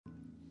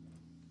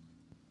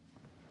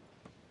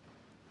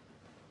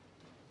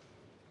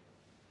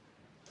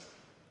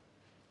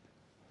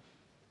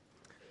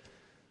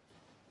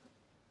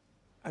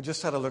I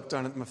just had a look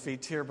down at my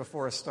feet here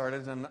before I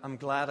started, and I'm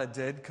glad I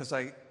did, because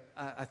I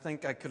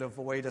think I could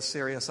avoid a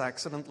serious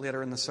accident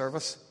later in the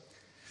service.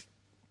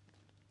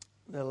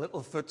 The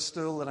little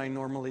footstool that I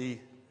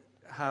normally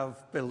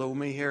have below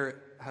me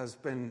here has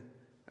been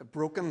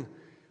broken,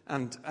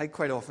 and I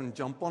quite often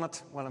jump on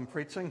it while I'm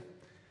preaching.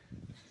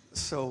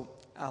 So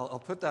I'll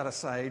put that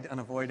aside and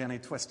avoid any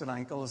twisted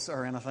ankles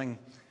or anything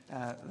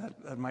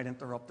that might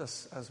interrupt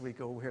us as we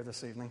go here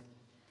this evening.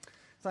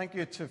 Thank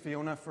you to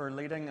Fiona for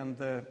leading and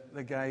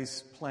the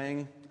guys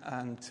playing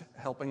and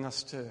helping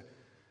us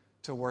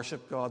to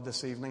worship God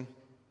this evening.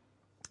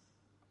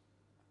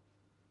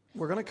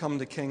 We're going to come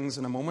to Kings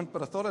in a moment,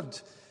 but I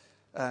thought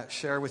I'd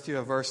share with you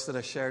a verse that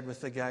I shared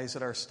with the guys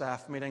at our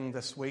staff meeting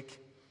this week.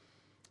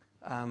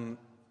 I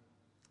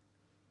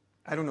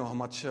don't know how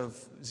much of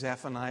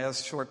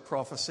Zephaniah's short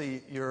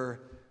prophecy you're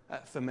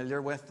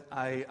familiar with.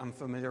 I am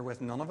familiar with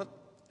none of it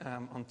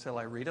until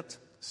I read it.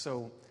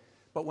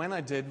 But when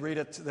I did read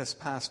it this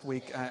past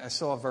week, I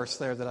saw a verse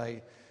there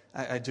that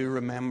I do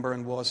remember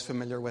and was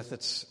familiar with.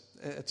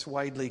 It's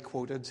widely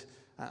quoted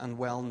and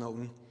well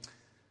known.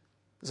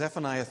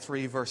 Zephaniah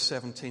 3 verse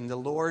 17, "The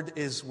Lord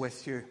is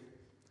with you.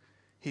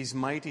 He's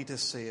mighty to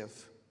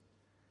save.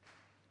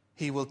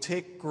 He will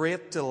take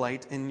great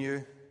delight in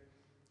you.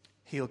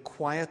 He'll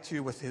quiet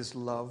you with his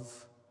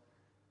love,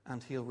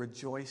 and he'll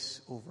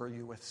rejoice over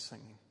you with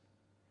singing."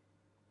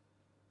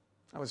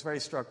 I was very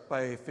struck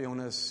by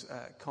Fiona's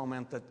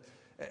comment that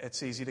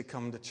it's easy to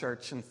come to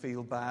church and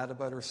feel bad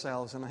about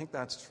ourselves, and I think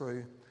that's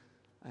true.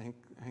 I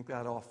think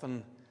that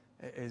often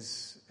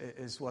is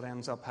what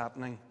ends up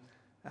happening.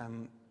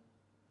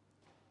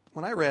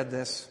 When I read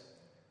this,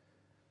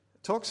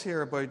 it talks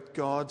here about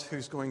God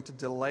who's going to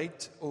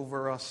delight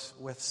over us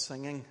with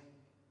singing.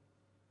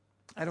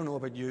 I don't know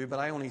about you, but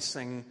I only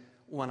sing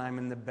when I'm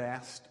in the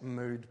best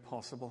mood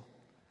possible.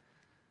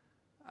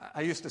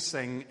 I used to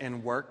sing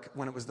in work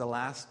when it was the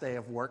last day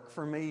of work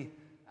for me,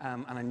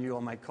 and I knew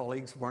all my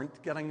colleagues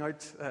weren't getting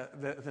out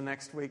the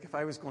next week. If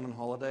I was going on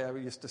holiday, I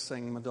used to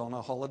sing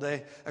Madonna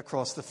Holiday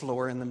across the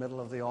floor in the middle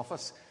of the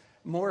office,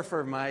 more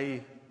for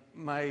my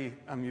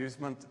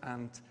amusement,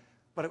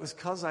 but it was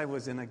because I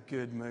was in a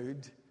good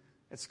mood.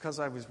 It's because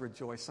I was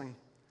rejoicing.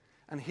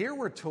 And here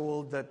we're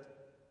told that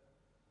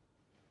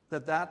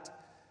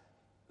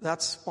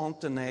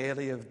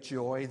spontaneity of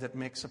joy that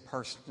makes a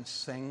person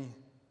sing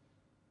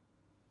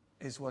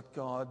is what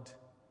God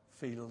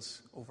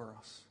feels over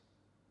us.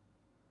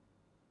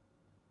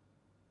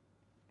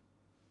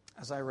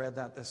 As I read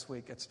that this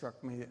week, it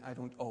struck me I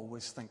don't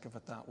always think of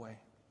it that way.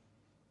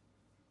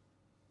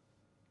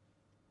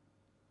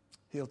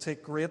 He'll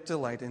take great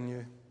delight in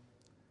you.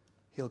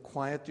 He'll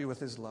quiet you with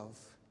his love.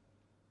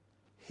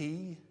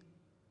 He,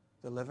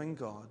 the living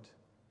God,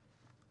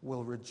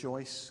 will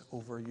rejoice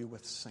over you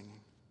with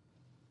singing.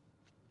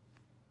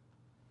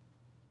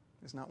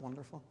 Isn't that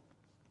wonderful?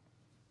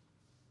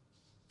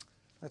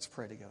 Let's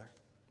pray together.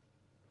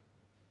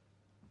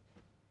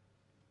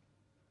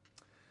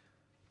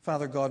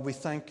 Father God, we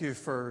thank you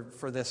for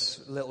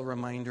this little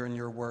reminder in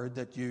your word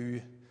that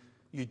you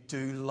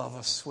do love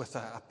us with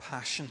a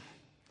passion,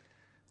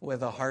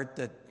 with a heart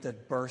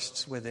that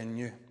bursts within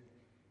you.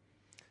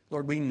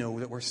 Lord, we know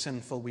that we're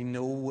sinful. We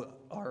know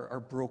our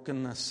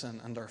brokenness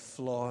and our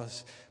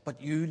flaws,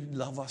 but you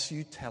love us.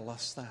 You tell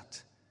us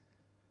that.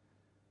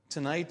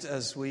 Tonight,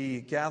 as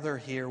we gather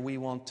here, we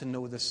want to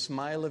know the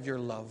smile of your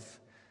love.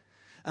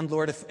 And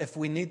Lord, if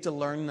we need to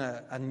learn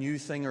a new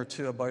thing or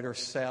two about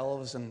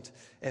ourselves, and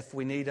if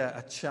we need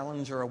a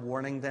challenge or a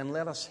warning, then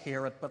let us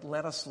hear it, but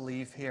let us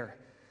leave here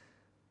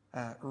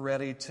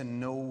ready to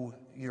know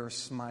your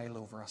smile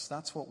over us.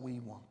 That's what we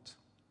want.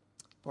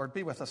 Lord,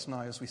 be with us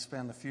now as we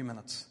spend a few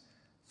minutes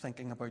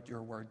thinking about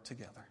your word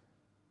together.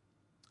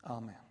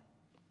 Amen.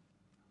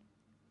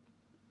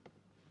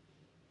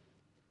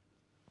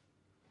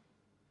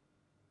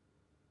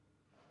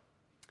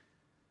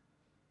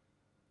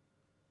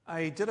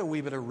 I did a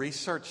wee bit of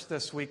research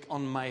this week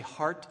on my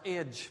heart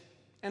age.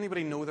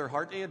 Anybody know their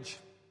heart age?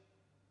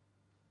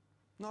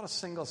 Not a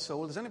single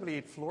soul. Does anybody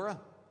eat flora?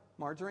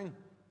 Margarine?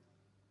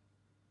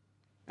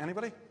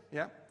 Anybody?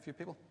 Yeah, a few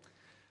people.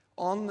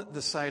 On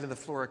the side of the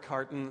flora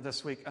carton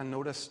this week, I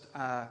noticed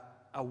a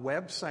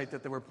website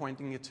that they were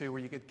pointing you to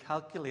where you could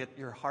calculate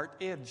your heart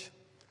age.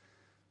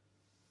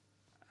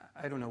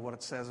 I don't know what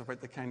it says about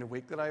the kind of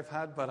week that I've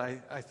had, but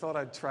I thought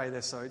I'd try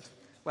this out.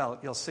 Well,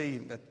 you'll see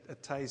that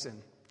it ties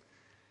in.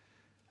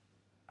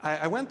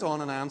 I went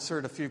on and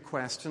answered a few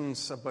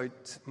questions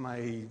about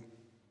my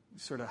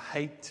sort of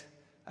height,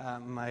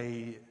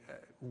 my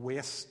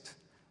waist,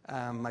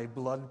 my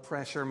blood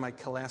pressure, my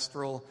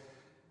cholesterol.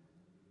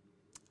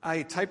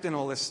 I typed in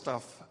all this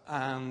stuff,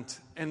 and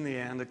in the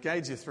end, it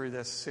guides you through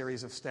this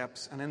series of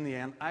steps, and in the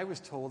end, I was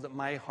told that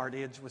my heart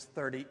age was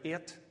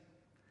 38.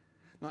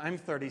 Now, I'm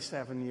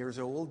 37 years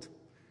old.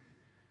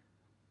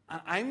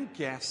 I'm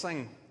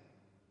guessing,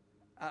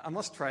 I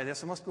must try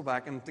this, I must go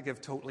back and to give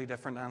totally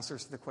different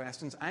answers to the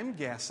questions. I'm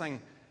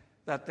guessing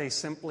that they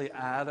simply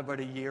add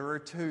about a year or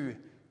two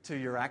to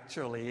your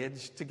actual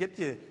age to get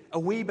you a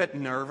wee bit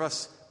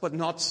nervous but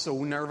not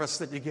so nervous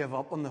that you give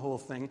up on the whole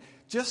thing.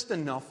 Just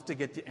enough to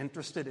get you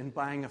interested in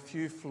buying a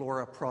few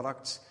Flora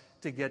products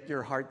to get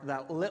your heart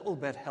that little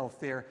bit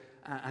healthier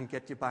and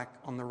get you back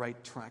on the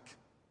right track.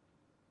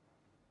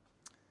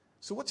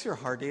 So what's your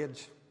heart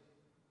age?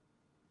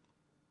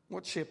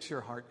 What shapes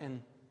your heart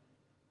in?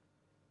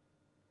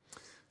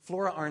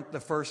 Flora aren't the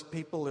first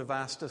people who've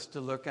asked us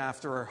to look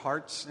after our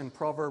hearts. In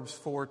Proverbs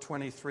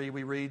 4:23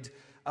 we read,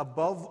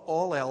 "Above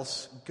all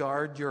else,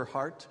 guard your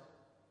heart,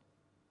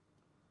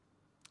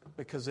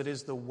 because it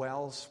is the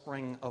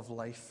wellspring of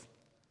life."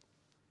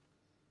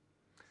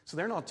 So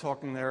they're not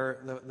talking there,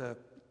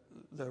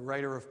 the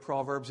writer of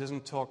Proverbs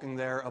isn't talking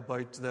there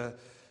about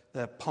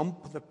the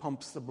pump that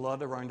pumps the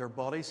blood around our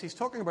bodies. He's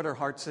talking about our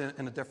hearts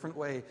in a different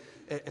way.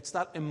 It's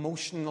that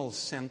emotional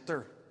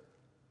center,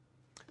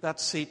 that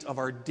seat of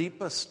our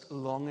deepest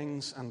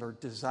longings and our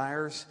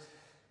desires.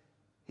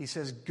 He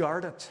says,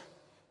 guard it,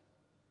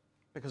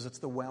 because it's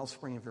the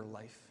wellspring of your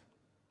life.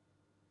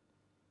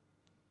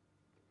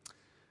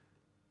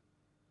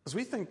 As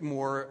we think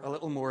a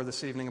little more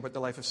this evening about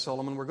the life of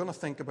Solomon, we're going to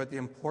think about the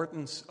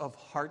importance of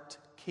heart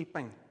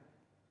keeping,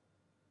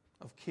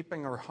 of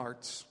keeping our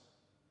hearts.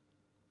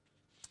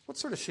 What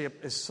sort of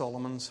shape is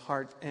Solomon's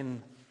heart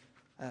in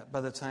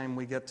by the time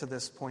we get to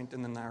this point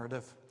in the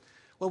narrative?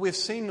 Well, we've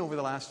seen over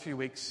the last few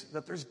weeks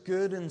that there's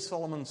good in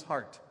Solomon's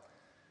heart.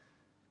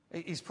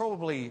 He's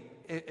probably,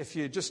 if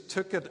you just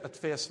took it at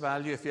face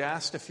value, if you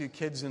asked a few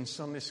kids in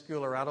Sunday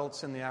school or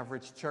adults in the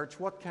average church,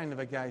 what kind of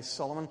a guy is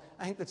Solomon?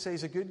 I think they'd say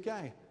he's a good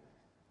guy.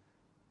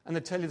 And they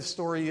tell you the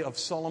story of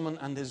Solomon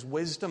and his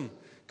wisdom.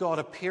 God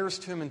appears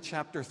to him in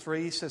chapter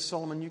 3, says,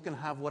 Solomon, you can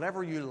have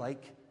whatever you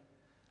like.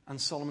 And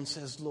Solomon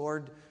says,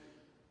 Lord,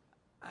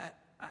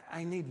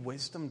 I need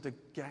wisdom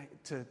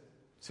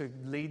to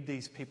lead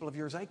these people of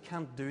yours. I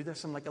can't do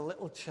this. I'm like a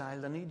little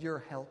child. I need your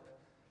help.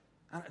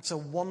 And it's a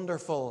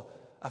wonderful,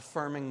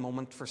 affirming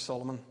moment for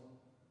Solomon.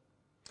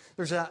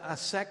 There's a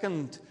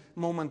second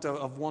moment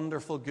of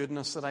wonderful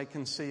goodness that I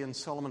can see in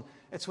Solomon.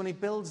 It's when he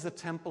builds the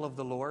temple of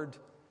the Lord.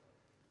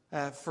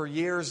 For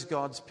years,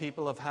 God's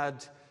people have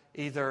had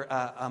either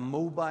a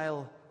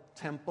mobile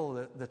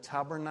temple, the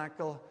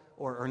tabernacle,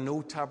 or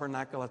no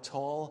tabernacle at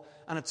all.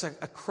 And it's a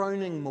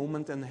crowning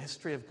moment in the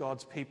history of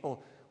God's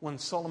people when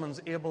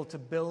Solomon's able to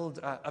build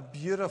a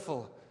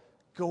beautiful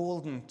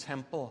golden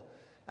temple.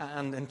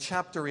 And in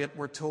chapter 8,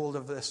 we're told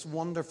of this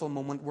wonderful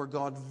moment where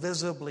God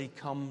visibly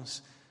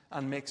comes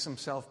and makes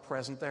himself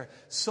present there.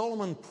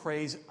 Solomon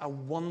prays a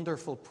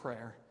wonderful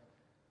prayer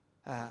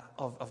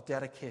of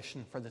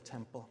dedication for the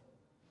temple.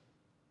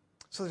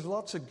 So there's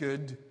lots of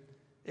good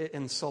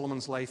in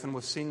Solomon's life, and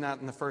we've seen that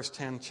in the first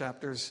 10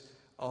 chapters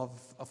of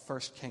 1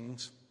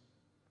 Kings.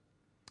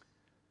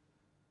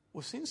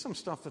 We've seen some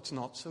stuff that's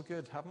not so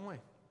good, haven't we?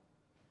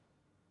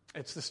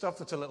 It's the stuff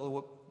that's a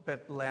little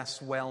bit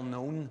less well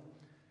known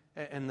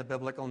in the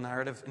biblical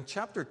narrative. In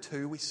chapter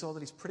 2, we saw that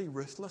he's pretty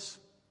ruthless.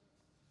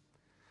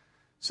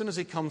 As soon as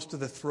he comes to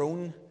the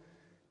throne,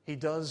 he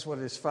does what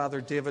his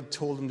father David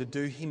told him to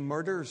do. He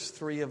murders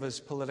 3 of his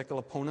political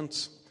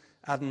opponents,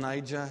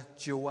 Adonijah,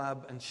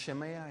 Joab, and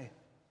Shimei.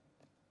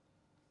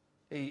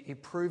 He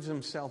proves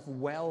himself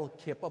well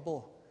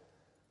capable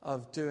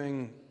of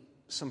doing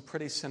some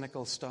pretty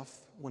cynical stuff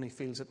when he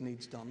feels it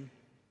needs done.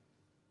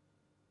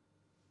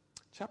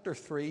 Chapter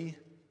 3,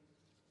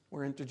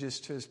 we're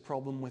introduced to his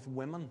problem with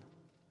women.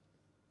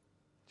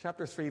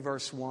 Chapter 3,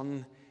 verse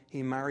 1,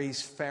 he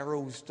marries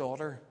Pharaoh's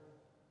daughter.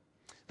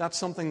 That's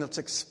something that's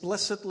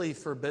explicitly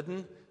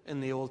forbidden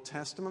in the Old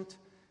Testament.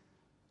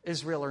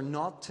 Israel are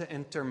not to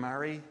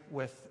intermarry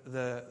with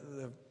the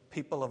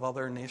people of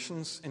other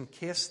nations in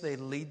case they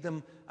lead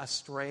them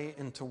astray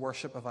into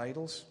worship of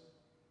idols.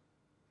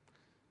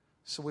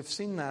 So we've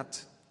seen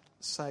that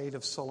side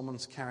of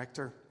Solomon's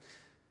character.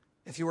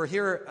 If you were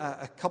here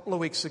a couple of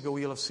weeks ago,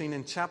 you'll have seen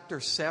in chapter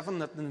 7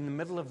 that in the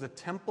middle of the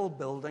temple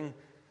building,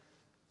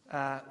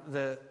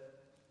 the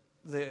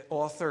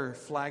author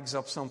flags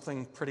up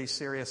something pretty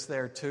serious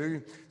there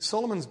too.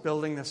 Solomon's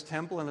building this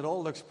temple and it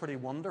all looks pretty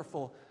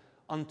wonderful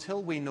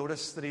until we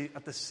notice that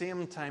at the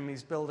same time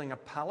he's building a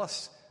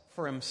palace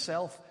for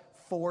himself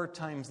 4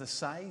 times the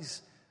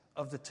size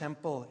of the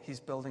temple he's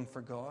building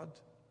for God.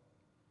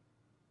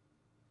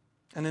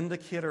 An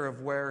indicator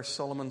of where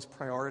Solomon's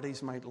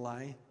priorities might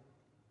lie.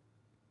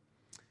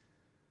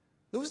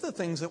 Those are the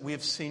things that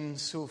we've seen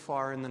so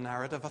far in the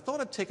narrative. I thought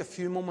I'd take a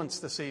few moments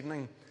this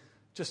evening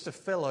just to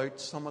fill out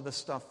some of the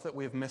stuff that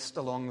we've missed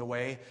along the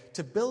way,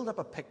 to build up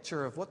a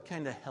picture of what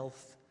kind of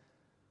health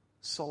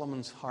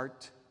Solomon's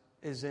heart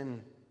is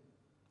in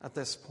at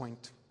this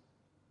point.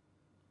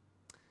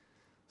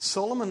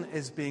 Solomon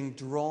is being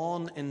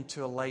drawn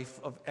into a life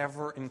of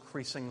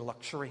ever-increasing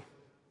luxury.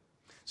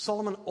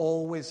 Solomon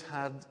always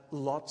had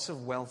lots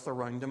of wealth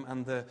around him,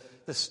 and the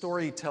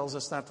story tells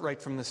us that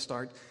right from the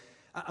start.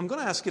 I'm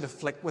going to ask you to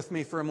flick with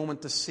me for a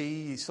moment to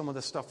see some of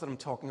the stuff that I'm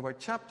talking about.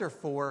 Chapter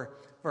 4,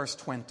 verse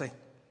 20.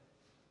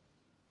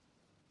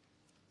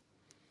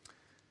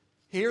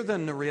 Here the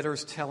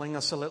narrator's telling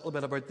us a little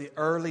bit about the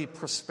early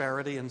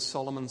prosperity in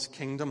Solomon's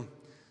kingdom.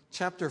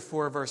 Chapter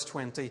 4, verse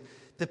 20.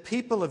 The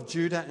people of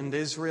Judah and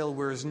Israel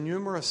were as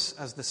numerous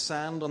as the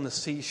sand on the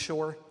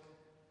seashore.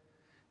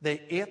 They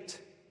ate,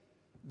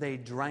 they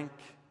drank,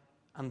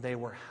 and they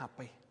were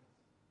happy.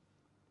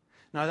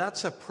 Now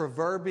that's a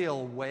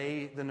proverbial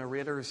way the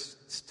narrator's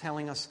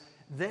telling us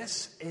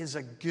this is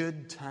a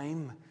good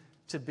time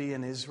to be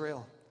in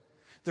Israel.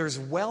 There's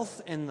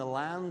wealth in the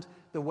land.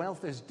 The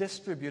wealth is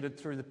distributed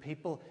through the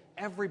people.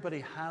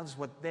 Everybody has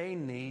what they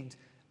need,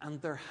 and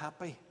they're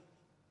happy.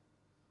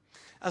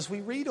 As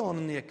we read on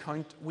in the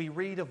account, we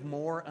read of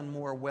more and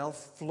more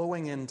wealth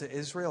flowing into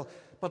Israel.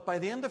 But by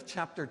the end of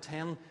chapter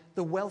 10,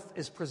 the wealth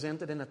is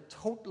presented in a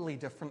totally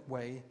different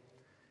way.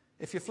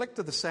 If you flick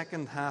to the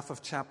second half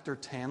of chapter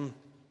 10,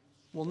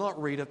 we'll not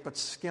read it, but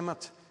skim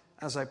it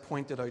as I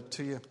pointed out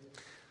to you.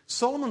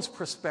 Solomon's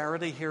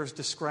prosperity here is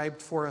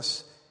described for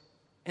us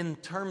in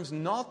terms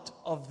not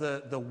of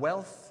the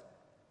wealth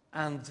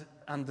and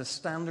the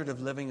standard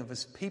of living of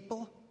his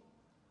people,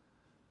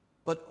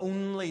 but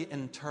only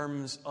in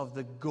terms of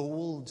the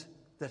gold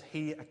that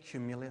he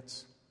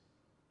accumulates.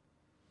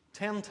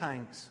 10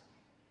 times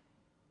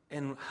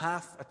in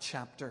half a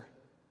chapter,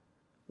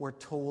 we're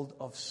told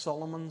of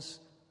Solomon's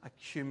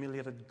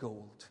accumulated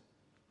gold.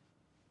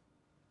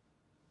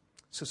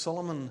 So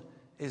Solomon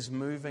is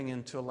moving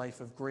into a life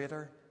of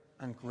greater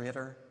and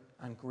greater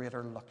and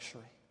greater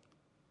luxury.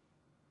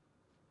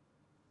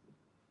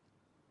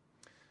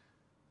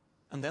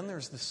 And then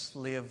there's the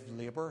slave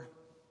labor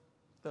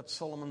that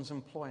Solomon's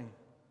employing.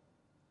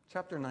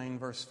 Chapter 9,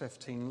 verse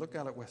 15. Look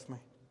at it with me.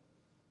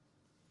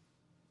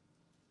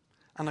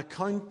 An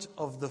account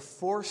of the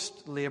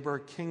forced labor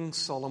King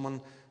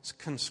Solomon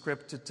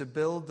conscripted to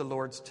build the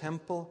Lord's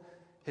temple,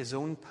 his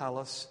own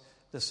palace,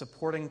 the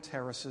supporting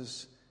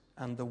terraces,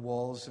 and the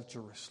walls of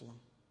Jerusalem.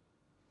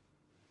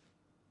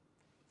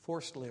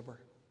 Forced labor.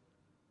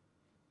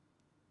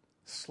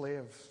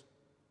 Slaves.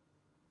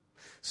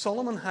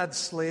 Solomon had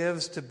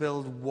slaves to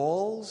build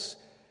walls,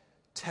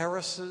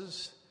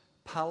 terraces,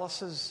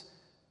 palaces,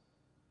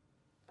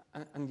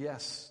 and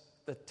yes,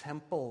 the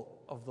temple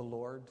of the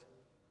Lord.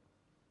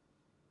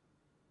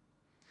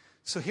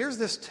 So here's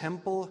this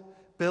temple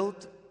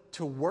built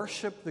to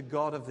worship the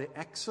God of the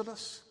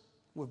Exodus.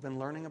 We've been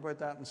learning about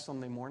that on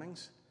Sunday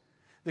mornings.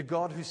 The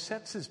God who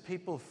sets his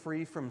people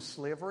free from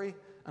slavery.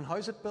 And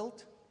how's it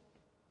built?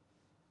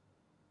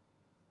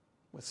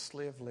 With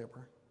slave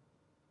labor.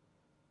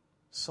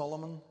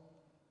 Solomon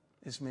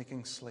is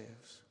making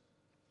slaves.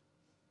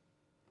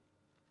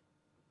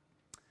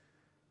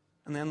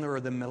 And then there are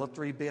the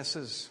military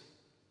bases.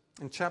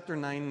 In chapter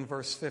 9,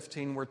 verse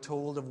 15, we're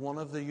told of one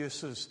of the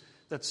uses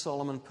that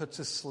Solomon puts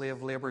his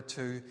slave labor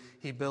to.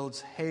 He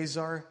builds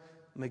Hazor,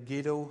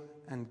 Megiddo,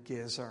 and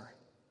Gezer.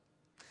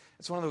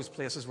 It's one of those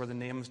places where the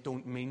names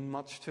don't mean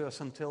much to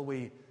us until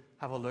we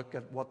have a look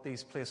at what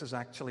these places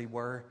actually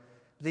were.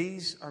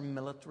 These are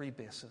military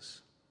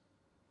bases.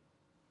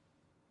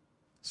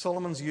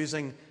 Solomon's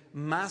using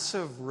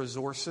massive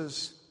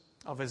resources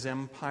of his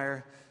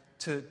empire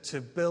to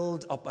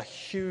build up a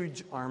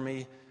huge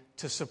army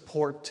to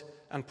support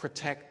and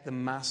protect the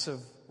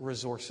massive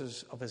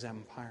resources of his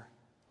empire.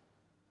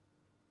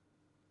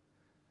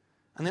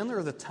 And then there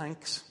are the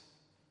tanks.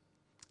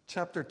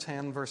 Chapter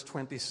 10, verse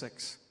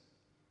 26.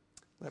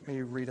 Let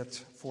me read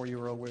it for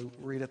you, or we'll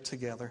read it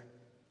together.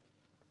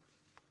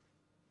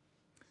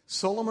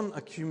 Solomon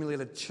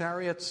accumulated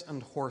chariots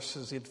and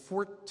horses. He had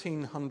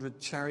 1,400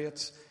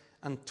 chariots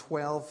and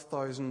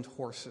 12,000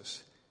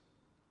 horses,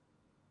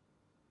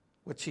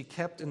 which he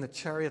kept in the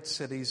chariot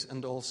cities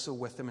and also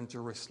with him in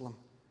Jerusalem.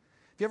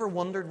 Have you ever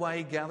wondered why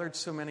he gathered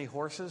so many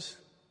horses?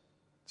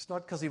 It's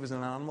not because he was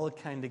an animal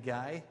kind of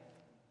guy.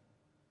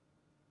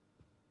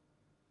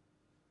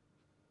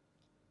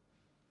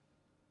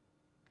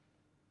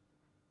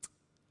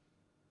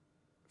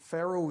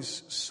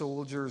 Pharaoh's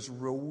soldiers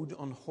rode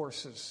on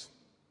horses.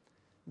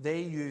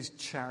 They used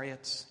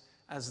chariots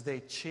as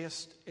they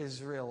chased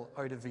Israel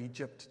out of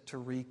Egypt to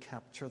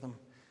recapture them.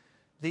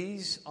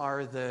 These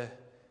are the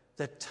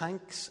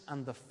tanks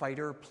and the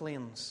fighter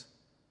planes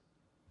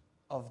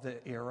of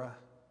the era.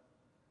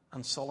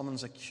 And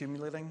Solomon's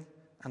accumulating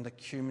and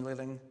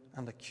accumulating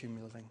and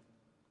accumulating.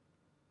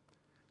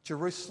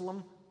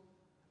 Jerusalem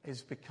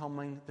is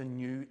becoming the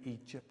new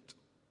Egypt,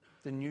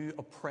 the new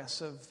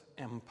oppressive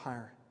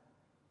empire.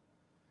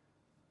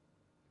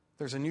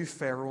 There's a new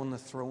Pharaoh on the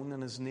throne,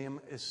 and his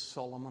name is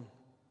Solomon,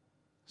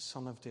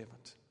 son of David.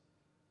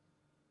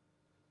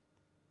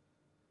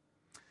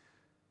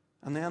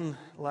 And then,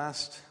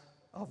 last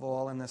of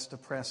all in this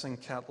depressing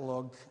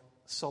catalogue,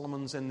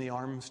 Solomon's in the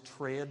arms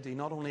trade. He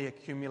not only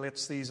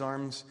accumulates these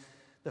arms,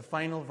 the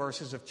final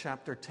verses of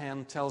chapter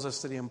 10 tells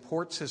us that he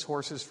imports his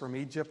horses from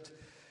Egypt,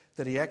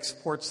 that he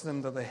exports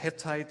them to the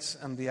Hittites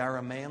and the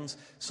Arameans.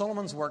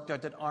 Solomon's worked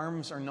out that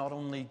arms are not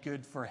only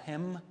good for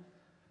him,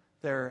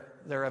 they're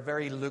a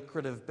very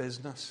lucrative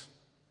business.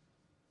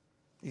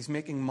 He's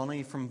making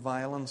money from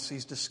violence.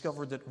 He's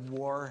discovered that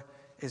war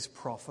is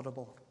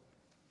profitable.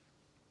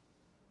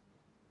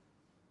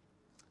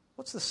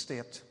 What's the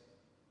state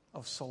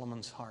of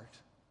Solomon's heart?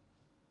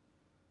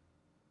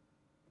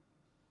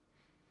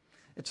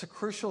 It's a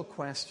crucial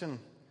question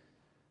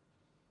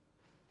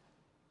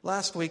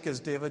Last week,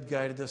 as David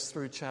guided us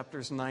through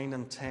chapters 9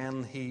 and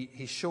 10,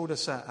 he showed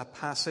us a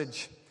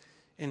passage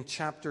in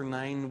chapter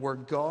 9 where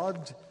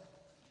God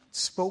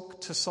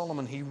spoke to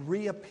Solomon. He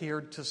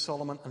reappeared to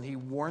Solomon and he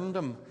warned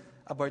him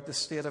about the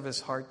state of his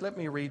heart. Let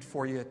me read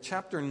for you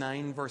chapter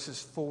 9, verses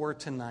 4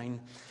 to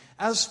 9.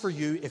 As for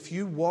you, if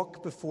you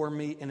walk before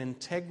me in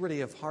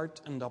integrity of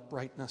heart and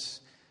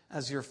uprightness,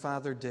 as your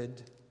father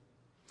did,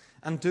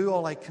 and do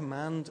all I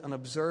command and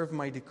observe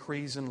my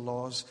decrees and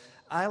laws,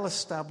 I'll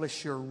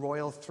establish your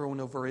royal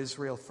throne over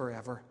Israel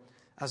forever,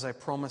 as I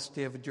promised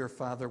David your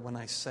father when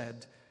I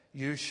said,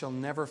 you shall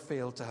never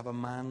fail to have a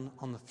man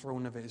on the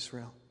throne of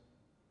Israel.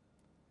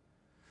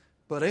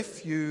 But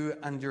if you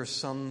and your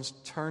sons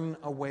turn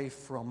away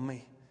from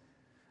me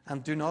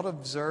and do not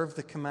observe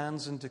the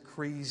commands and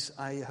decrees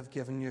I have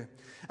given you,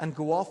 and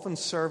go off and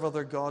serve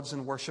other gods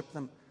and worship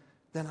them,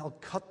 then I'll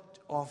cut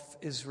off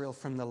Israel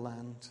from the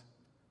land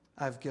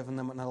I've given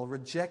them, and I'll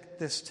reject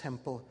this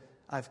temple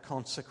I've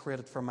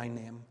consecrated for my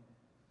name.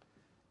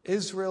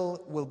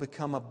 Israel will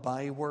become a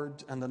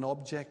byword and an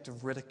object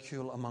of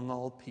ridicule among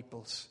all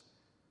peoples.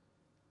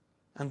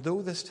 And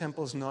though this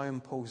temple is now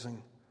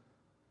imposing,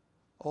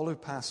 all who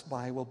pass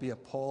by will be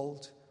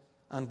appalled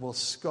and will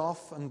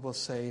scoff and will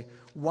say,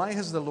 why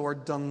has the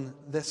Lord done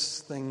this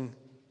thing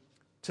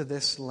to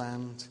this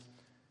land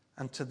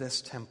and to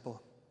this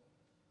temple?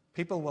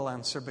 People will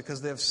answer,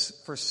 because they have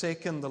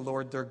forsaken the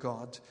Lord their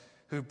God,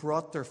 who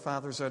brought their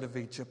fathers out of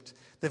Egypt.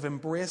 They've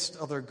embraced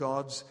other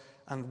gods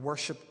and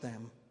worshipped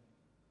them.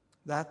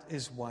 That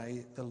is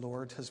why the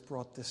Lord has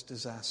brought this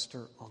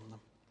disaster on them.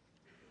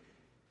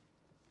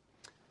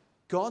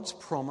 God's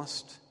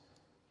promised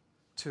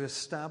to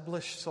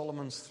establish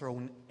Solomon's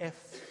throne if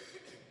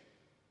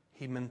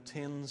he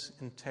maintains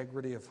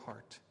integrity of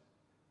heart.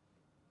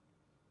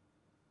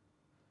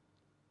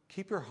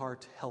 Keep your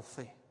heart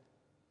healthy,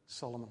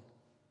 Solomon,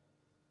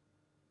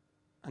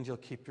 and you'll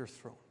keep your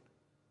throne.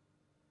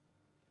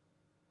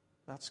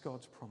 That's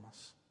God's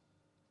promise.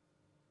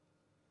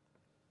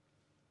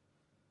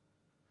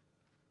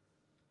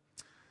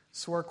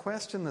 So our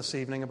question this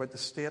evening about the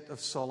state of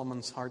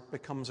Solomon's heart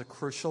becomes a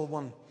crucial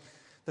one.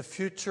 The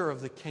future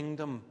of the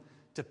kingdom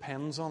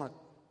depends on it.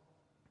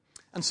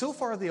 And so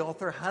far the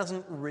author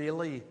hasn't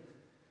really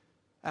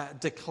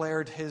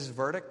declared his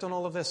verdict on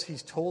all of this.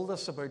 He's told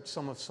us about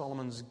some of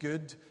Solomon's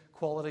good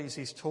qualities.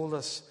 He's told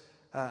us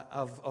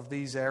of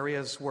these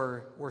areas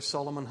where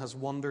Solomon has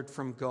wandered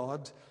from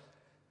God.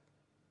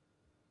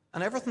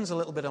 And everything's a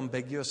little bit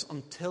ambiguous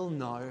until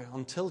now,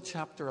 until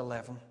chapter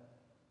 11.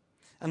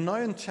 And now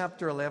in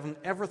chapter 11,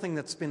 everything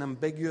that's been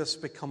ambiguous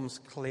becomes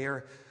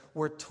clear.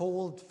 We're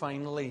told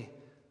finally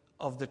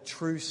of the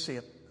true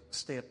state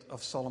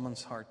of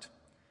Solomon's heart.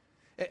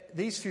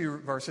 These few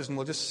verses, and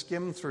we'll just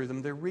skim through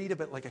them, they read a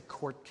bit like a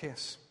court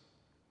case.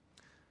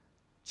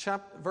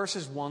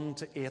 Verses 1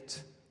 to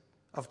 8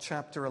 of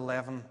chapter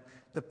 11,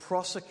 the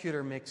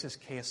prosecutor makes his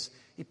case.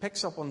 He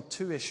picks up on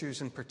two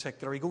issues in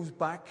particular. He goes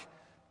back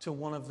to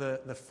one of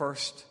the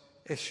first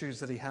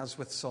issues that he has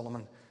with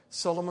Solomon,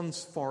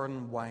 Solomon's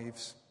foreign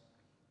wives.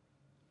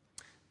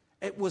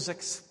 It was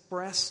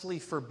expressly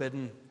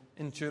forbidden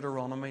in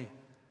Deuteronomy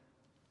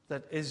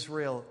that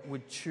Israel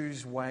would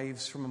choose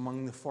wives from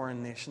among the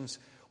foreign nations.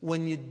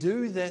 When you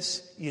do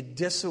this, you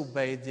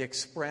disobey the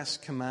express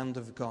command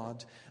of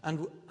God.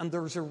 And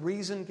there's a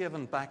reason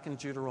given back in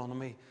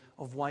Deuteronomy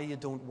of why you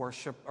don't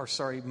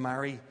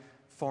marry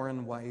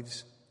foreign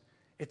wives.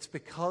 It's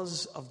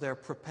because of their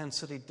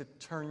propensity to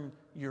turn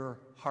your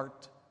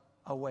heart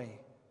away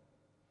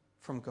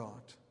from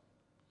God.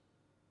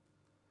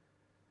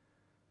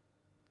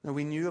 Now,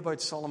 we knew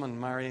about Solomon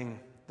marrying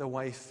the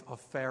wife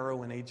of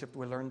Pharaoh in Egypt.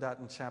 We learned that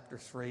in chapter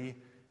 3.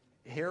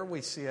 Here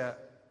we see a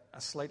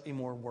slightly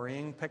more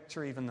worrying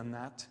picture even than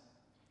that.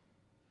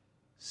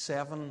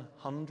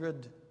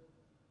 700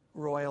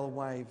 royal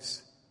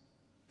wives,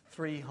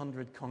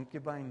 300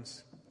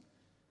 concubines.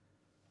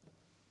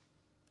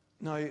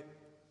 Now,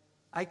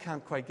 I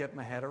can't quite get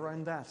my head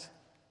around that.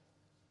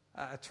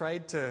 I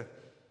tried to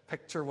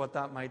picture what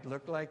that might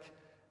look like,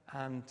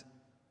 and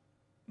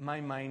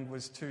my mind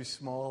was too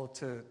small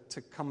to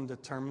come to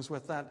terms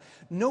with that.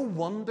 No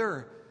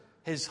wonder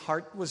his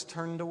heart was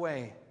turned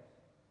away.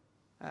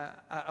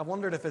 I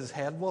wondered if his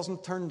head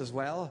wasn't turned as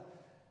well.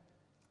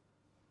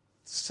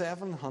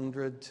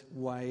 700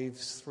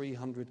 wives,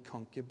 300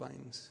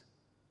 concubines.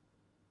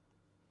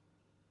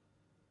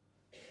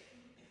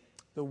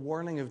 The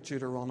warning of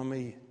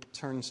Deuteronomy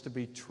turns to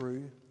be true.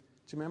 Do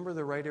you remember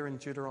the writer in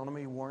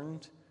Deuteronomy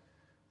warned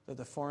that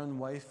the foreign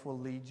wife will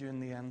lead you in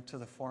the end to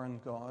the foreign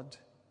god?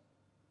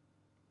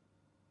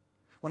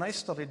 When I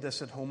studied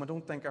this at home, I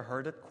don't think I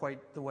heard it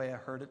quite the way I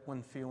heard it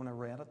when Fiona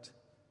read it.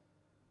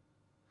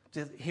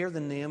 To hear the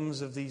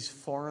names of these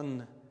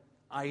foreign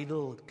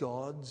idol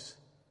gods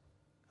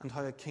and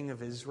how a king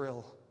of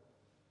Israel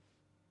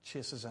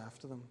chases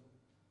after them.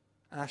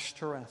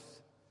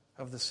 Ashtoreth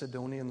of the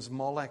Sidonians,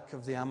 Molech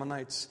of the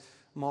Ammonites,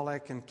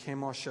 Molech and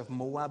Chemosh of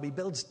Moab. He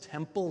builds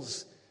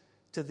temples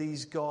to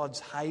these gods,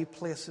 high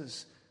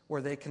places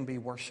where they can be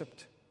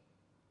worshipped.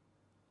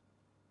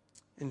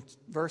 In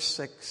verse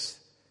 6,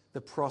 the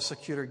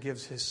prosecutor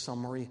gives his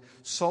summary.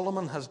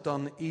 Solomon has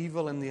done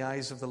evil in the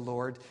eyes of the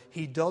Lord.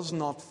 He does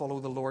not follow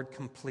the Lord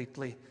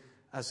completely,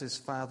 as his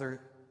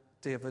father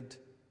David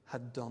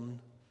had done.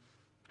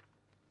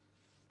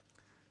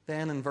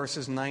 Then in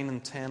verses 9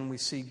 and 10, we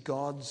see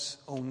God's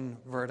own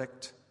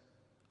verdict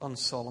on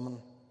Solomon.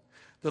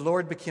 The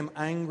Lord became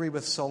angry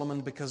with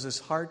Solomon because his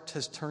heart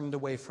has turned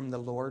away from the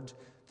Lord,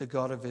 the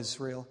God of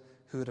Israel,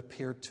 who had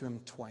appeared to him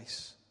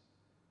twice.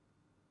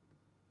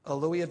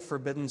 Although he had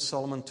forbidden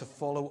Solomon to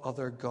follow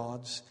other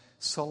gods,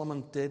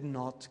 Solomon did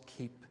not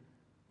keep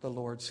the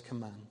Lord's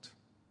command.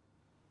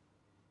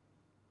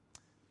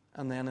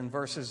 And then in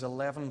verses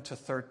 11 to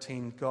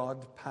 13,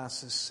 God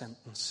passes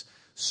sentence.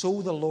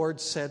 So the Lord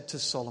said to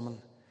Solomon,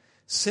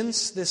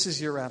 since this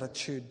is your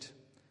attitude,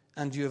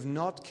 and you have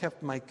not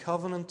kept my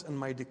covenant and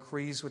my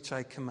decrees which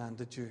I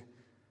commanded you,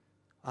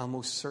 I'll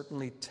most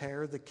certainly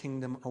tear the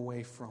kingdom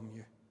away from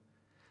you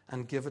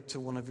and give it to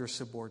one of your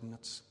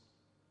subordinates.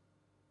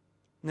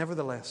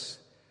 Nevertheless,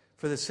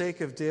 for the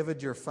sake of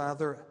David your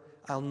father,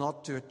 I'll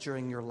not do it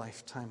during your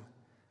lifetime.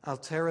 I'll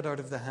tear it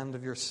out of the hand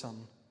of your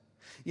son.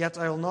 Yet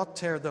I will not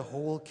tear the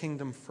whole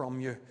kingdom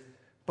from you,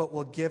 but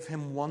will give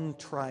him one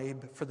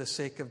tribe for the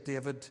sake of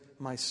David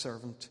my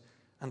servant,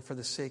 and for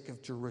the sake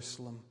of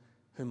Jerusalem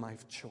whom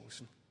I've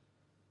chosen.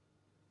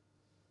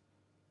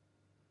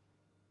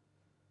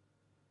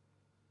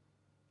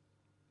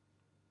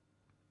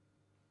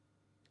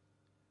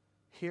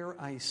 Here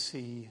I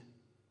see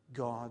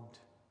God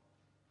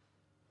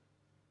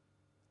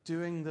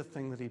doing the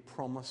thing that he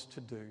promised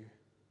to do,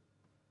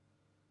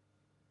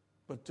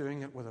 but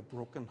doing it with a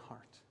broken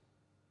heart.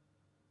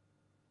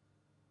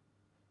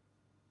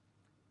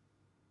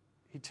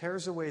 He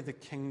tears away the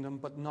kingdom,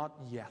 but not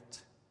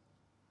yet.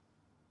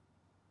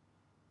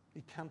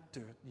 He can't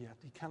do it yet.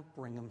 He can't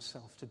bring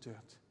himself to do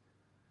it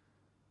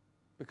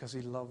because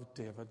he loved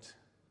David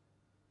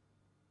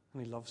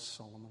and he loves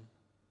Solomon.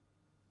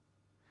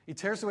 He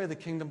tears away the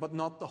kingdom, but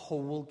not the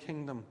whole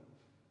kingdom,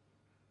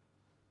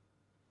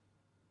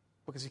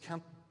 because he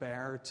can't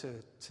bear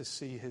to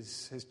see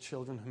his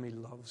children whom he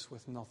loves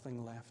with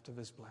nothing left of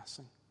his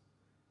blessing.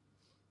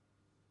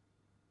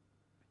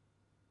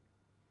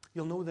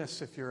 You'll know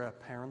this if you're a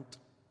parent.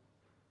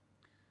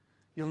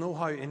 You'll know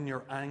how in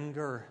your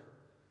anger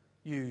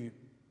you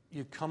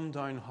come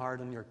down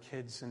hard on your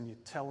kids and you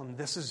tell them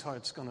this is how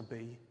it's going to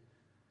be.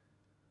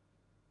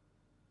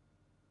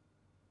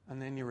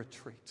 And then you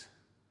retreat.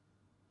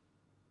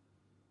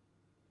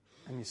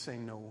 And you say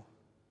no.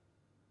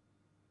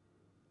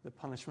 The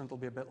punishment will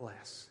be a bit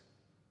less.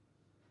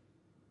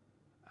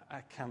 I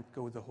can't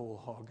go the whole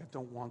hog. I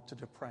don't want to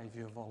deprive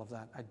you of all of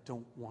that. I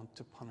don't want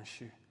to punish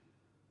you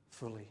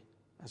fully,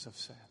 as I've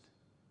said.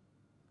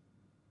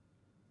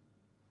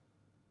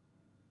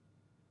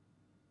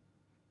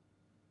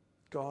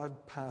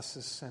 God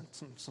passes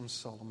sentence on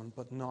Solomon,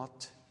 but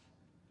not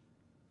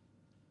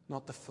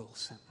the full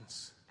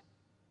sentence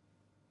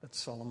that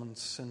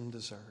Solomon's sin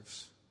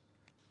deserves.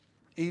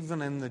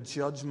 Even in the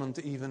judgment,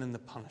 even in the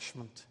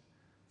punishment,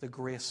 the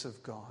grace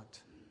of God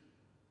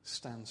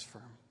stands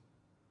firm.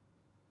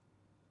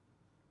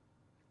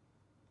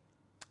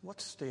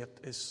 What state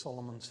is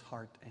Solomon's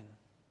heart in?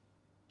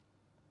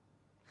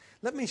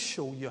 Let me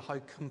show you how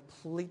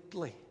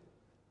completely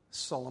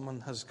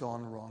Solomon has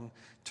gone wrong.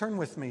 Turn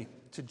with me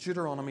to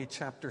Deuteronomy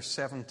chapter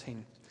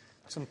 17.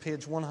 It's on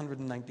page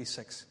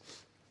 196.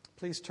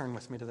 Please turn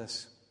with me to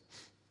this.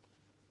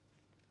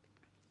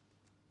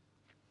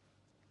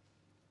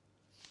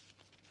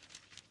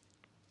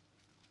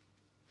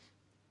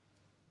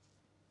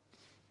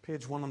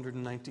 Page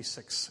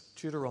 196,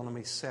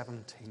 Deuteronomy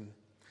 17.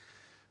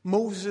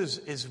 Moses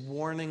is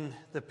warning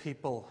the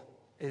people,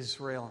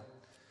 Israel.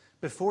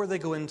 Before they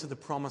go into the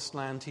promised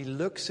land, he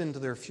looks into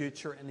their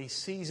future and he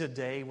sees a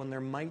day when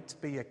there might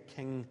be a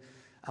king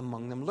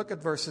among them. Look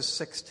at verses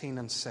 16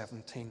 and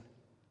 17.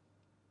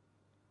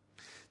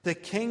 The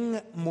king,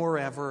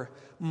 moreover,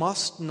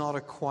 must not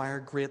acquire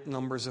great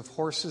numbers of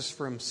horses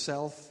for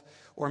himself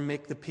or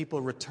make the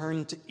people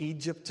return to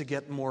Egypt to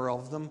get more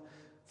of them.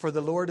 For the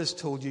Lord has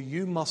told you,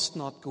 you must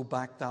not go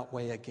back that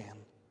way again.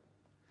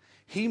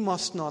 He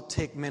must not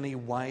take many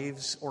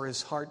wives, or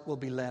his heart will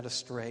be led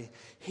astray.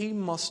 He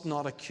must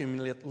not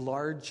accumulate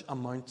large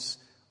amounts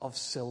of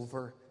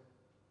silver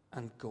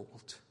and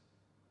gold.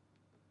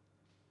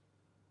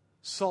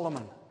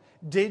 Solomon,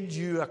 did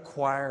you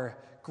acquire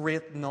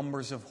great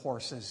numbers of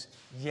horses?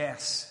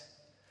 Yes.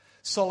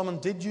 Solomon,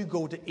 did you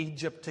go to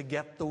Egypt to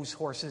get those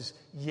horses?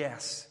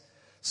 Yes.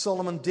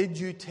 Solomon, did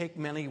you take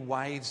many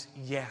wives?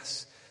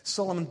 Yes.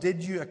 Solomon,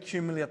 did you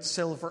accumulate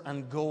silver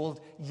and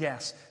gold?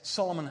 Yes.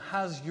 Solomon,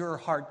 has your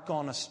heart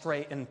gone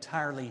astray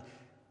entirely?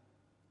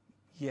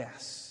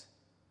 Yes.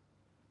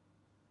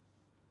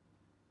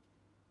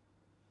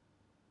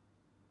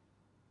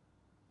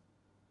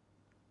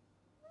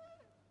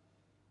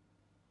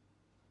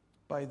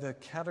 By the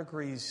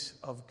categories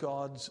of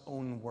God's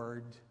own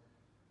word,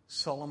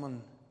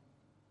 Solomon,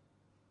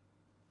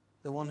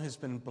 the one who's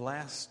been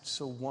blessed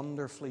so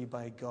wonderfully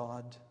by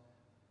God,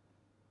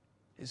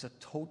 is a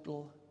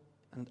total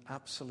and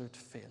absolute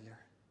failure.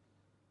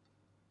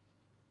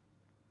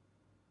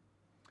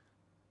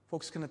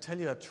 Folks, can I tell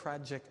you a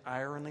tragic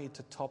irony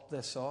to top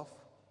this off?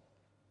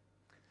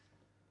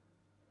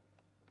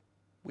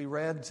 We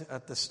read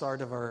at the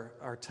start of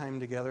our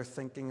time together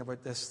thinking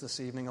about this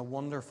evening a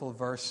wonderful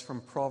verse from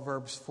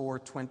Proverbs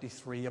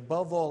 4:23.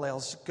 Above all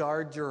else,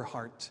 guard your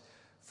heart,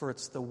 for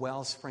it's the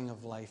wellspring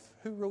of life.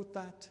 Who wrote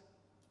that?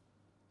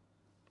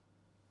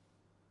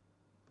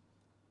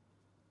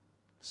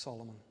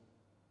 Solomon.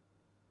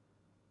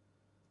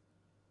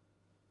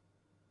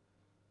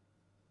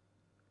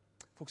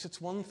 Folks,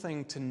 it's one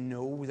thing to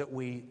know that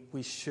we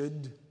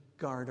should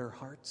guard our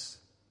hearts.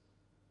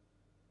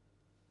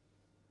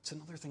 It's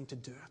another thing to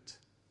do it.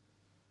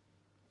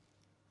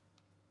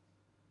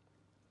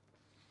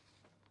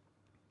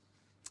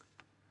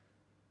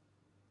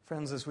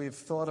 Friends, as we've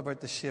thought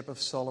about the shape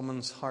of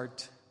Solomon's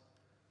heart,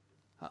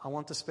 I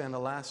want to spend the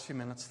last few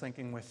minutes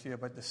thinking with you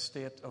about the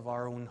state of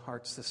our own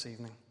hearts this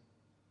evening.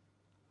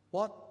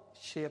 What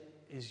shape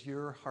is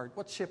your heart?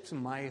 What shape's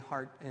my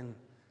heart in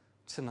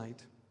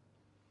tonight?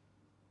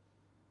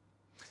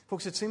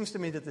 Folks, it seems to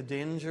me that the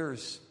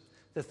dangers,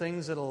 the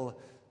things that'll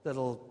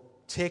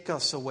take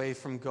us away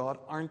from God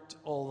aren't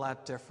all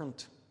that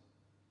different.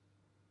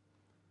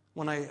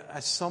 When I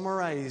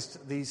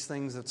summarized these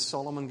things that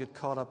Solomon got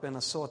caught up in, I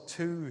saw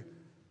two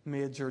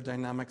major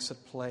dynamics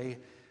at play.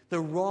 The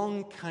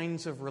wrong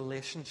kinds of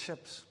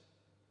relationships.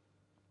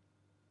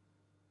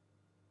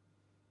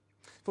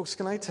 Folks,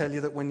 can I tell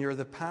you that when you're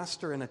the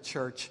pastor in a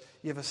church,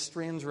 you have a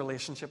strange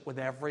relationship with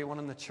everyone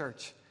in the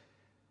church.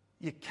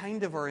 You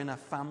kind of are in a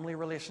family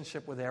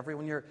relationship with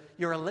everyone.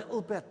 You're a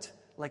little bit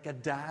like a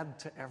dad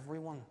to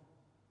everyone.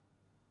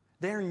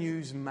 Their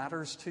news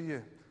matters to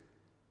you.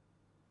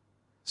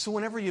 So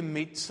whenever you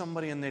meet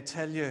somebody and they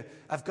tell you,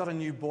 I've got a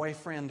new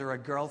boyfriend or a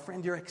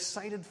girlfriend, you're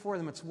excited for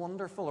them. It's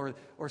wonderful.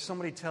 Or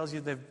somebody tells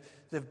you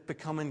they've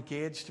become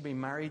engaged to be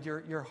married,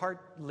 your heart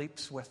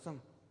leaps with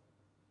them.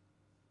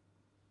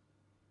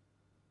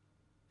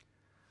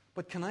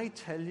 But can I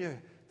tell you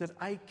that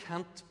I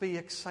can't be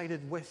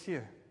excited with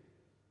you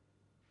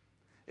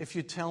if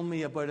you tell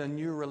me about a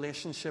new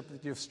relationship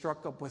that you've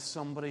struck up with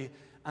somebody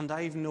and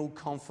I've no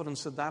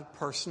confidence that that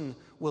person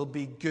will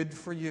be good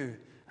for you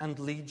and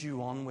lead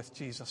you on with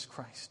Jesus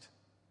Christ.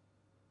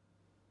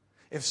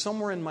 If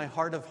somewhere in my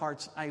heart of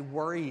hearts I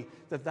worry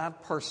that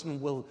that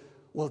person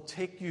will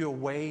take you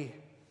away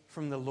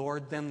from the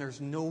Lord, then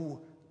there's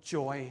no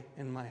joy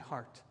in my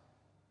heart.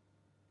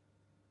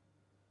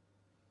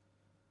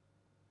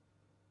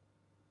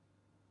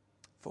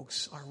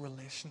 Folks, our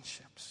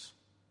relationships.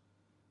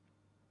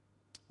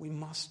 We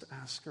must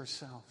ask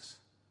ourselves,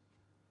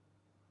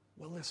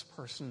 will this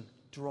person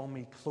draw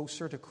me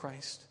closer to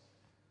Christ,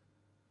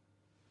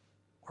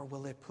 or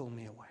will they pull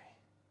me away?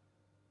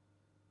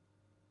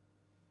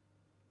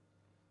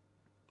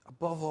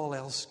 Above all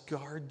else,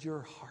 guard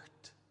your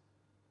heart,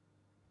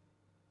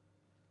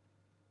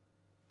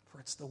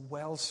 for it's the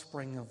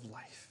wellspring of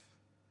life.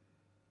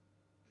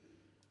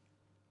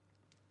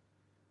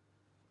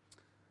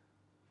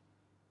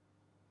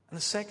 And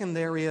the second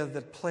area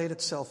that played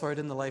itself out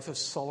in the life of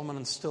Solomon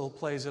and still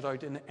plays it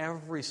out in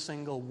every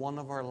single one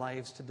of our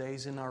lives today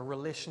is in our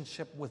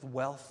relationship with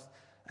wealth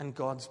and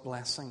God's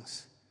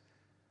blessings.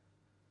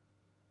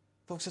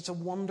 Folks, it's a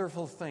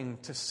wonderful thing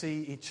to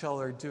see each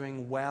other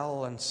doing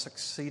well and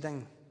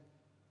succeeding.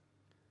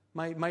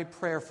 My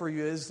prayer for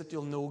you is that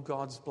you'll know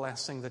God's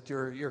blessing, that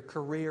your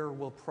career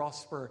will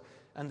prosper,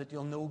 and that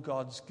you'll know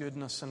God's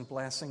goodness and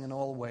blessing in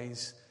all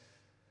ways.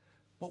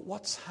 But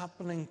what's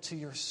happening to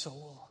your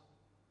soul?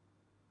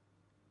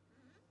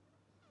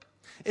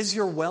 Is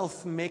your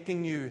wealth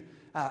making you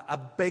a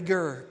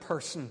bigger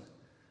person,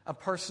 a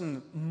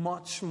person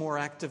much more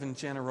active in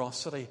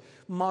generosity,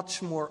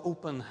 much more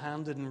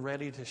open-handed and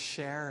ready to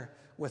share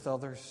with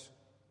others?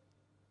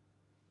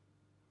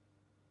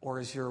 Or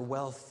is your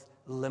wealth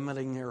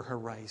limiting your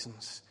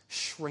horizons,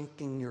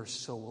 shrinking your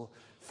soul,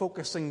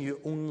 focusing you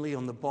only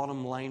on the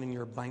bottom line in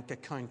your bank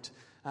account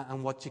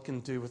and what you can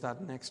do with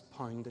that next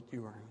pound that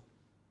you earn?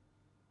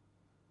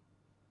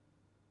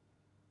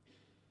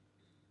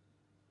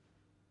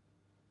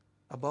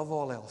 Above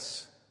all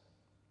else,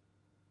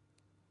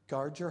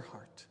 guard your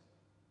heart,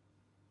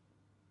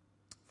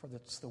 for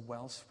it's the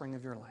wellspring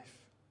of your life.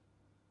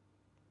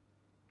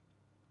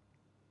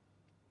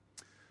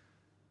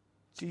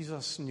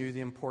 Jesus knew the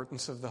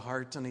importance of the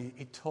heart, and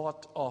he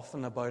taught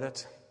often about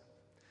it.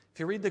 If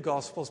you read the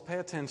Gospels, pay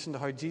attention to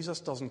how Jesus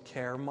doesn't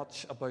care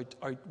much about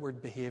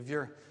outward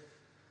behavior,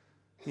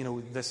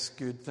 this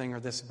good thing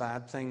or this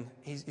bad thing.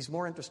 He's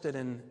more interested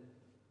in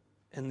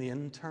the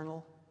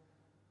internal,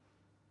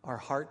 our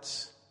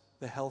hearts,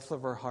 the health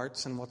of our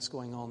hearts and what's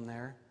going on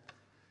there.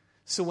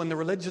 So when the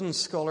religion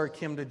scholar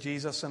came to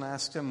Jesus and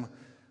asked him,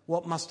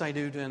 what must I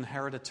do to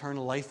inherit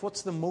eternal life?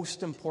 What's the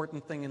most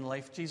important thing in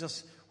life?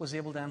 Jesus was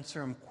able to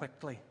answer him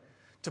quickly,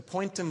 to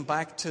point him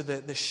back to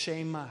the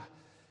Shema,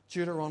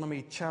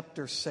 Deuteronomy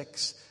chapter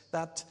 6,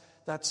 that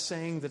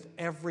saying that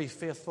every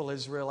faithful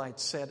Israelite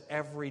said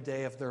every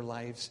day of their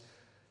lives.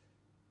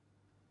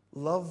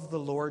 Love the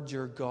Lord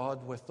your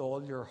God with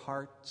all your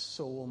heart,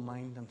 soul,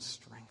 mind, and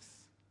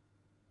strength.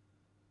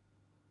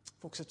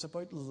 Folks, it's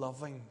about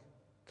loving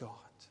God.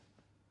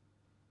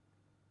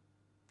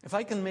 If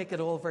I can make it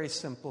all very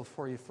simple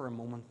for you for a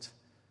moment,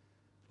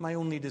 my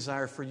only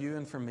desire for you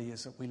and for me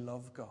is that we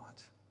love God.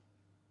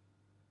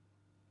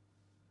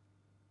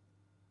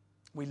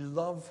 We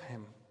love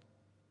Him.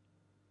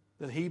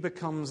 That He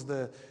becomes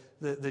the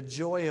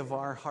joy of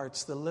our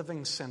hearts, the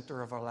living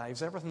center of our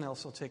lives. Everything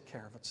else will take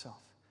care of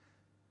itself,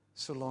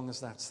 so long as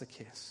that's the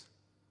case.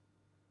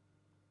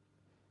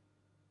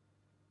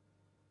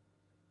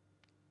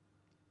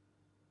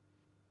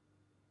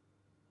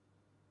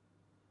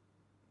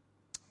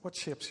 What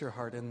shapes your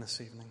heart in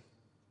this evening?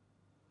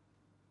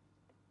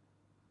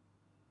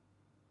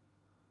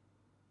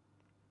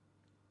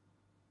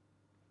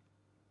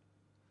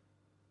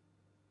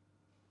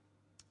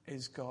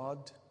 Is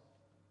God,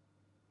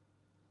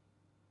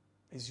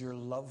 is your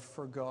love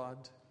for God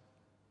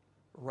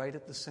right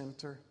at the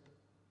center,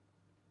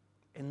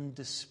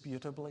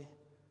 indisputably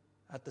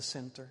at the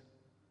center?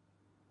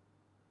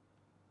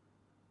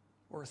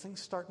 Or are things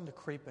starting to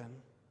creep in?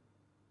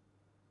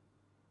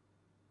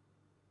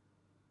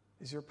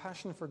 Is your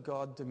passion for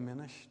God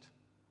diminished,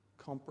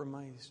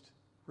 compromised,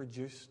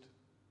 reduced?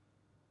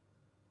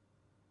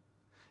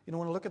 You know,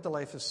 when I look at the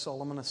life of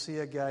Solomon, I see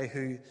a guy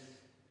who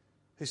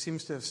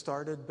seems to have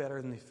started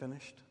better than he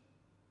finished.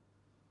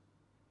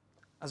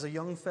 As a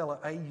young fella,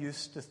 I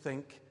used to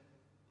think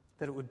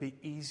that it would be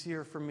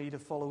easier for me to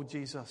follow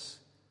Jesus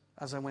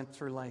as I went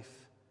through life,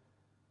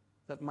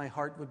 that my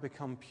heart would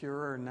become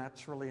purer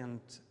naturally,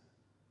 and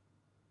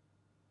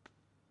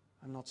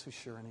I'm not so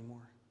sure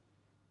anymore.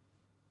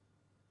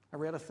 I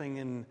read a thing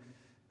in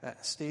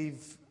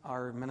Steve,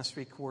 our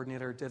ministry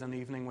coordinator, did an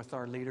evening with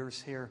our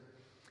leaders here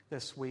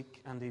this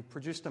week, and he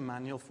produced a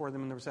manual for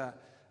them, and there was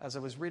as I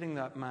was reading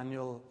that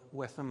manual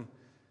with him,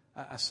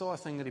 I saw a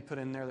thing that he put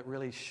in there that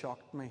really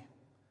shocked me.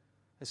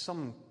 As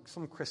some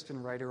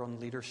Christian writer on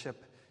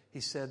leadership,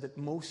 he said that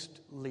most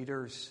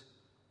leaders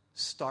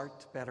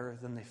start better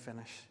than they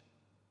finish.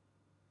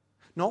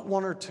 Not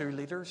one or two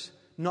leaders,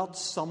 not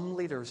some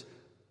leaders,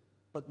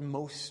 but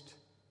most.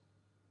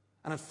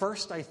 And at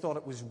first I thought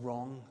it was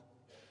wrong.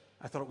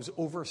 I thought it was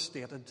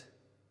overstated.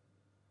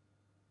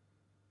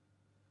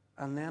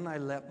 And then I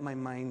let my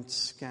mind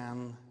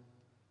scan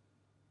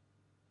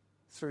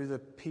through the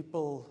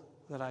people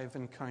that I've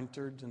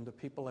encountered and the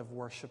people I've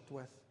worshipped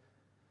with.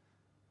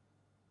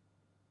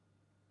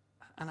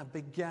 And I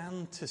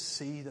began to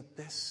see that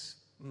this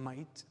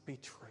might be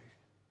true.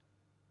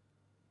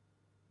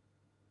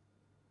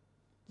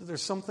 That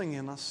there's something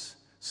in us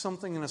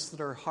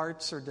that our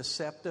hearts are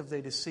deceptive.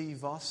 They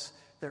deceive us.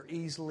 They're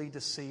easily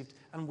deceived,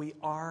 and we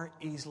are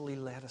easily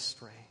led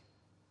astray.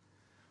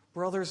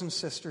 Brothers and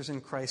sisters in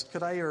Christ,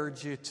 could I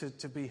urge you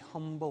to be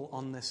humble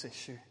on this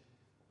issue?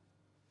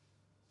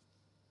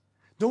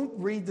 Don't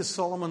read the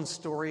Solomon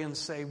story and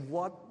say,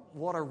 what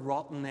a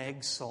rotten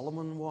egg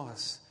Solomon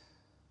was.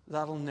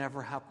 That'll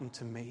never happen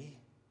to me.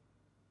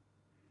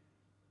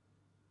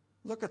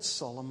 Look at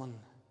Solomon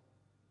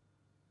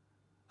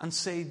and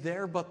say,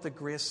 there but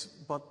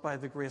by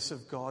the grace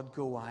of God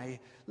go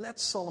I. Let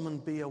Solomon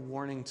be a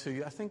warning to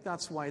you. I think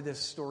that's why this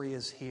story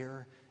is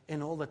here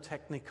in all the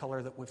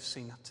technicolor that we've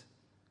seen it.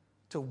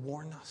 To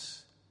warn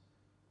us,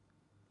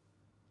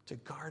 to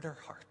guard our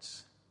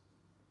hearts.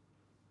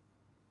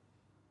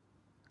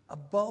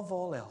 Above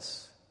all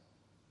else,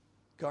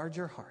 guard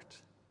your heart,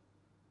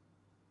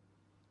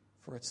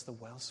 for it's the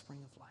wellspring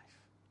of life.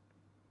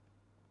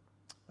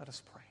 Let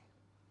us pray.